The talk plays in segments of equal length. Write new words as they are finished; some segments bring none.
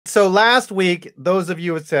So last week, those of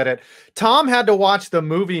you who said it, Tom had to watch the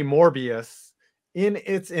movie Morbius in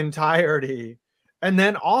its entirety and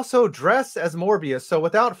then also dress as Morbius. So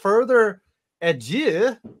without further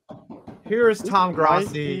ado, here is Tom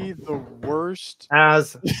Grossi, the worst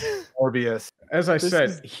as Morbius. As I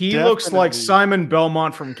said, he looks like Simon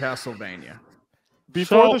Belmont from Castlevania.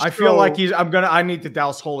 Before I feel like I need to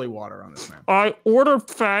douse holy water on this man. I ordered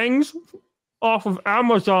fangs off of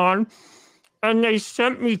Amazon, and they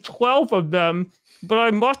sent me 12 of them, but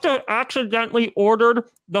I must have accidentally ordered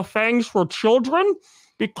the fangs for children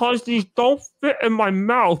because these don't fit in my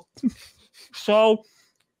mouth. So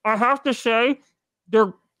I have to say,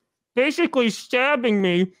 they're basically stabbing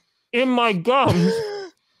me in my gums,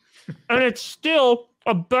 and it's still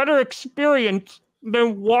a better experience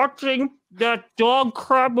than watching that dog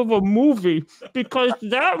crap of a movie, because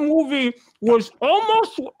that movie was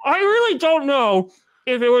almost, I really don't know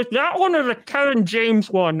if it was that one or the Kevin James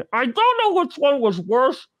one. I don't know which one was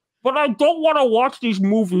worse, but I don't want to watch these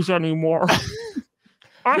movies anymore.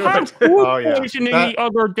 I had food poisoning the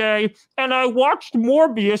other day, and I watched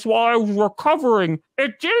Morbius while I was recovering.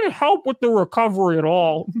 It didn't help with the recovery at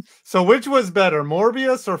all. So which was better,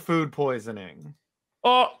 Morbius or food poisoning?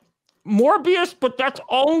 Morbius, but that's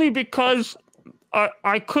only because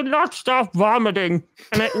I could not stop vomiting,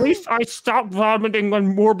 and at least I stopped vomiting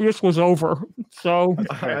when Morbius was over. So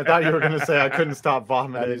I thought you were going to say I couldn't stop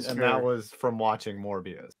vomiting, and that was from watching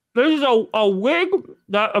Morbius. This is a wig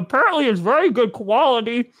that apparently is very good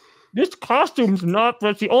quality. This costume's not, but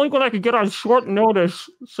it's the only one I could get on short notice.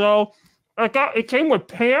 So it came with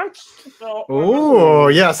pants. So oh,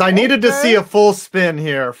 yes. I needed to see a full spin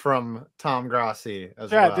here from Tom Grossi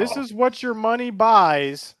as well. Yeah, this is what your money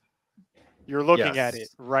buys. You're looking at it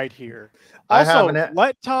right here. Also,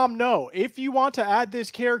 let Tom know if you want to add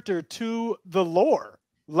this character to the lore.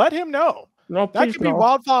 Let him know. No, that could be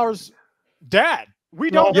Wildflower's dad. We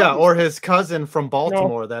don't know. Yeah, or his cousin from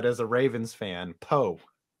Baltimore that is a Ravens fan, Poe.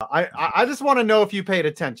 I just want to know if you paid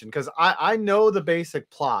attention, because I know the basic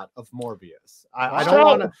plot of Morbius. I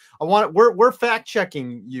don't want to. We're fact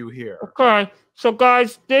checking you here. Okay, so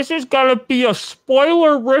guys, this is gonna be a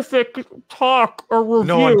spoilerific talk or review.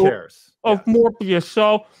 No one cares. Of Morbius.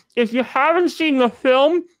 So if you haven't seen the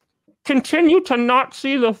film, continue to not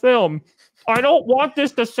see the film. I don't want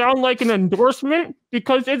this to sound like an endorsement,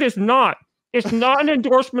 because it is not. It's not an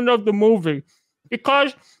endorsement of the movie,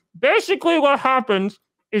 because basically what happens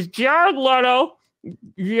is Jared Leto,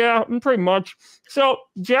 yeah, pretty much. So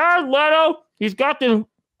Jared Leto, he's got the,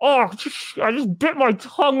 I just bit my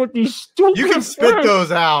tongue with these stupid You can spit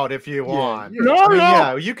those out if you want.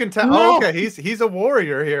 Yeah, you can tell. No. Oh, okay, he's a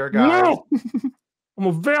warrior here, guys. No. I'm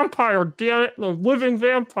a vampire, damn it, a living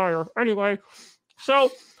vampire. Anyway,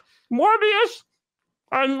 so Morbius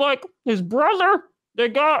and like his brother,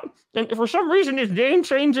 and for some reason his name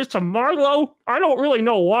changes to Milo. I don't really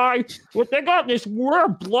know why, but they got this rare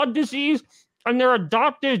blood disease, and their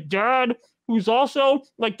adopted dad, who's also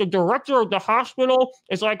like the director of the hospital,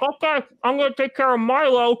 is like, okay, I'm gonna take care of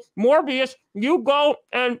Milo. Morbius, you go,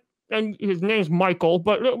 and his name's Michael,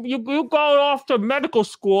 but you go off to medical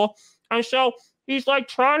school. And so he's like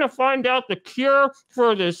trying to find out the cure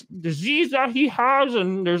for this disease that he has,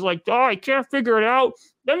 and there's like, I can't figure it out.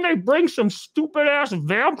 Then they bring some stupid ass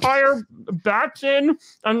vampire bats in,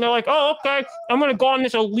 and they're like, oh, okay, I'm gonna go on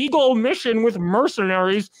this illegal mission with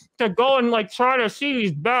mercenaries to go and like try to see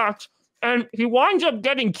these bats. And he winds up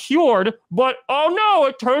getting cured, but oh no,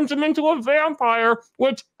 it turns him into a vampire,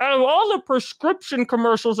 which out of all the prescription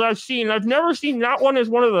commercials I've seen, I've never seen that one as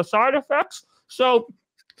one of the side effects. So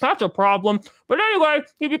that's a problem. But anyway,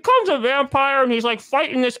 he becomes a vampire, and he's like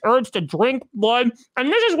fighting this urge to drink blood. And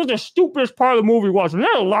this is what the stupidest part of the movie was. And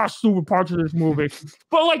there are a lot of stupid parts of this movie.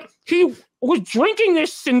 But like, he was drinking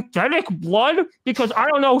this synthetic blood because, I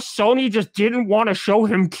don't know, Sony just didn't want to show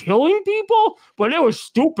him killing people, but it was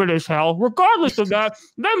stupid as hell. Regardless of that,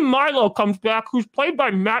 then Milo comes back, who's played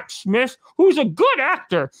by Matt Smith, who's a good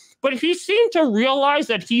actor, but he seemed to realize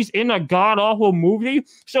that he's in a god-awful movie,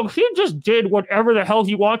 so he just did whatever the hell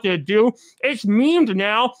he wanted to do. It's memed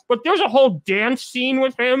now, but there's a whole dance scene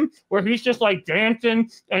with him where he's just like dancing,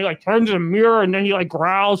 and he like turns in a mirror, and then he like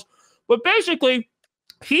growls. But basically,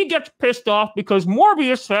 he gets pissed off because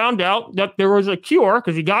Morbius found out that there was a cure,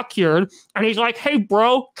 because he got cured, and he's like, hey,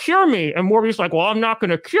 bro, cure me. And Morbius is like, well, I'm not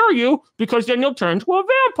going to cure you, because then you'll turn into a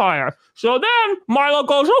vampire. So then Milo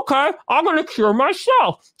goes, okay, I'm going to cure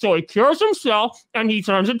myself. So he cures himself, and he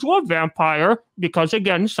turns into a vampire, because,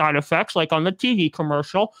 again, side effects, like on the TV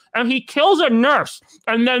commercial, and he kills a nurse.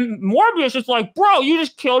 And then Morbius is like, bro, you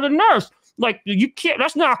just killed a nurse. Like, you can't,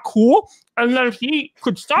 that's not cool. And then he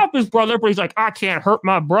could stop his brother, but he's like, I can't hurt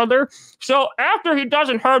my brother. So after he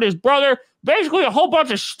doesn't hurt his brother, basically a whole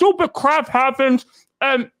bunch of stupid crap happens.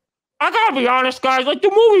 And I gotta be honest, guys, like,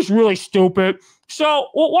 the movie's really stupid. So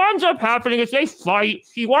what winds up happening is they fight.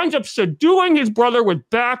 He winds up subduing his brother with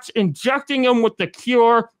bats, injecting him with the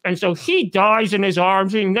cure. And so he dies in his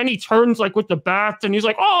arms. And then he turns like with the bats and he's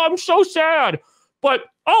like, oh, I'm so sad. But,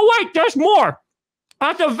 oh, wait, there's more.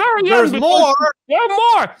 At the very end. There's more.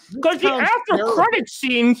 Because the after credit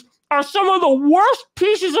scenes are some of the worst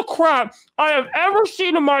pieces of crap I have ever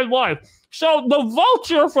seen in my life. So the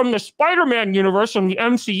Vulture from the Spider-Man universe, from the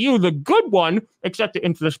MCU, the good one, except the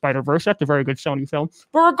Into the Spider-Verse, that's a very good Sony film.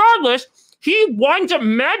 But regardless, he winds up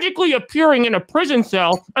magically appearing in a prison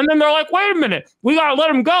cell, and then they're like, wait a minute, we gotta let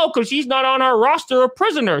him go because he's not on our roster of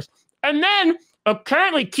prisoners. And then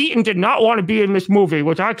apparently Keaton did not want to be in this movie,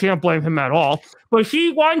 which I can't blame him at all. But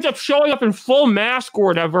he winds up showing up in full mask or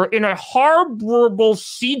whatever in a horrible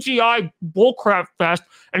CGI bullcrap fest.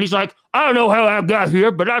 And he's like, I don't know how I got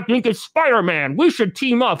here, but I think it's Spider-Man. We should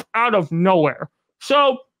team up out of nowhere.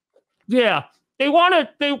 So, yeah, they want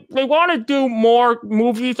to do more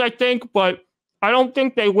movies, I think, but I don't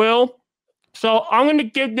think they will. So I'm going to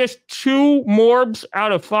give this 2 Morbs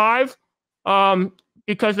out of 5.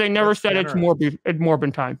 Because they never said it's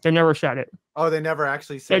Morbin time. They never said it. Oh, they never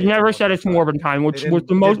actually said. They never said it's Morbin time, which was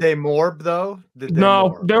the most. Did they morb though?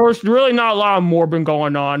 No, there was really not a lot of morbing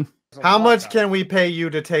going on. How much can we pay you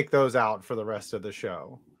to take those out for the rest of the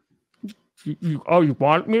show? You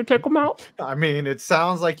want me to take them out? I mean, it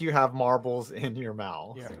sounds like you have marbles in your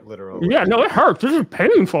mouth, literally. Yeah, no, it hurts. This is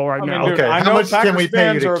painful right now. Dude, okay, how much can we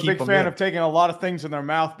pay you to are keep a big fan of taking a lot of things in their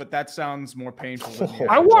mouth, but that sounds more painful than me.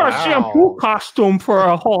 I wore a shampoo costume for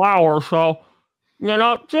a whole hour, so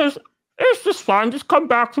it's just fine. Just come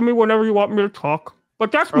back to me whenever you want me to talk.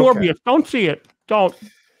 But that's Morbius. Don't see it. Don't.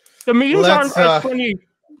 The meetings aren't as funny.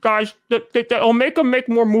 Guys, that'll make them make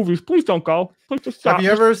more movies. Please don't go. Please just stop. Have you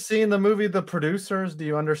ever seen the movie The Producers? Do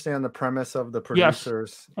you understand the premise of The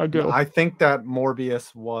Producers? Yes, I do. I think that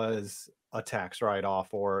Morbius was a tax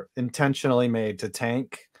write-off or intentionally made to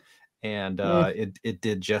tank, and it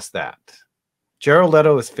did just that. Jared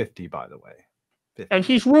Leto is 50, by the way. 50. And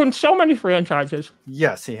he's ruined so many franchises.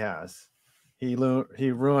 Yes, he has. He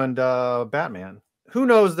ruined Batman. Who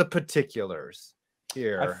knows the particulars?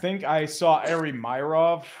 Here. I think I saw Eri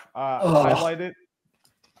Myrov highlight it.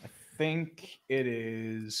 I think it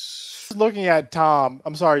is. Looking at Tom,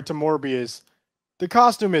 I'm sorry, to Morbius, the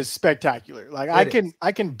costume is spectacular. Like I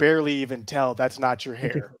can barely even tell that's not your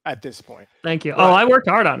hair at this point. Thank you. Right. Oh, I worked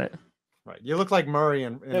hard on it. Right, you look like Murray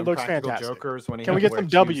in it looks Practical fantastic. Jokers. When he can we get some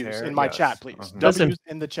W's in my chat, please? W's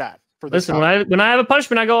in the chat. Listen, when I have a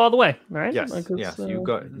punishment, I go all the way. Right? Yes, yes,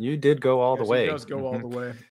 you did go all the way. He does go all the way.